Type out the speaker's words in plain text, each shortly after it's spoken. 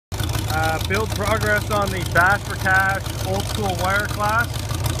Build progress on the Bash for Cash old school wire class.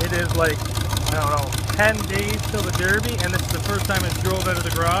 It is like, I don't know, 10 days till the derby, and this is the first time it's drove out of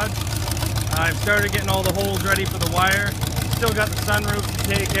the garage. I've started getting all the holes ready for the wire. Still got the sunroof to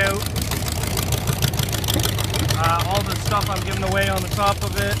take out. All the stuff I'm giving away on the top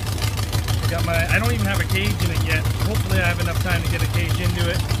of it. I don't even have a cage in it yet. Hopefully I have enough time to get a cage into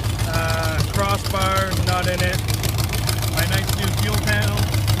it. Crossbar, not in it. My nice new fuel panel,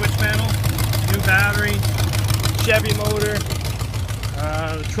 switch panel, new battery, Chevy motor.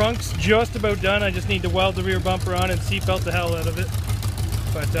 The trunk's just about done. I just need to weld the rear bumper on and seatbelt the hell out of it.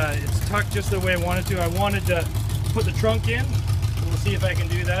 But it's tucked just the way I wanted to. I wanted to put the trunk in. We'll see if I can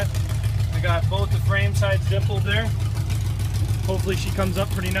do that. I got both the frame sides dimpled there. Hopefully she comes up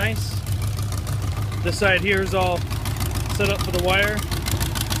pretty nice. This side here is all set up for the wire.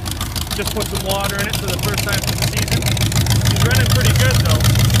 Just put some water in it for the first time for the season. She's running pretty good though.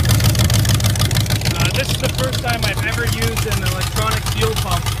 This is the first time I've ever used an electronic fuel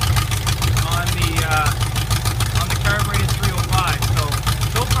pump on the carbureted 305.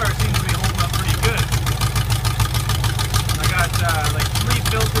 So far it seems to be holding up pretty good. I got like 3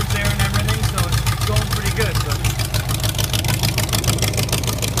 filters there and everything, so it's going pretty good. But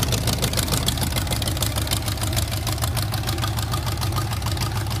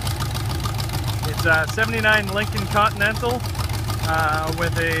it's a 79 Lincoln Continental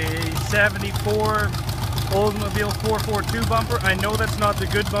with a 74 Oldsmobile 442 bumper. I know that's not the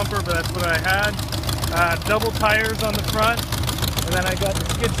good bumper, but that's what I had. Double tires on the front, and then I got the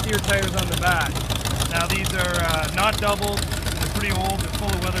skid steer tires on the back. Now these are not doubled, they're pretty old, they're full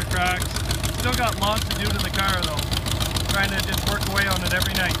of weather cracks. Still got lots to do to the car though. Trying to just work away on it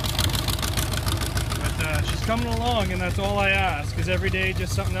every night. But she's coming along, and that's all I ask, is every day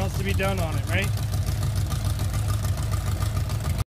just something else to be done on it, right?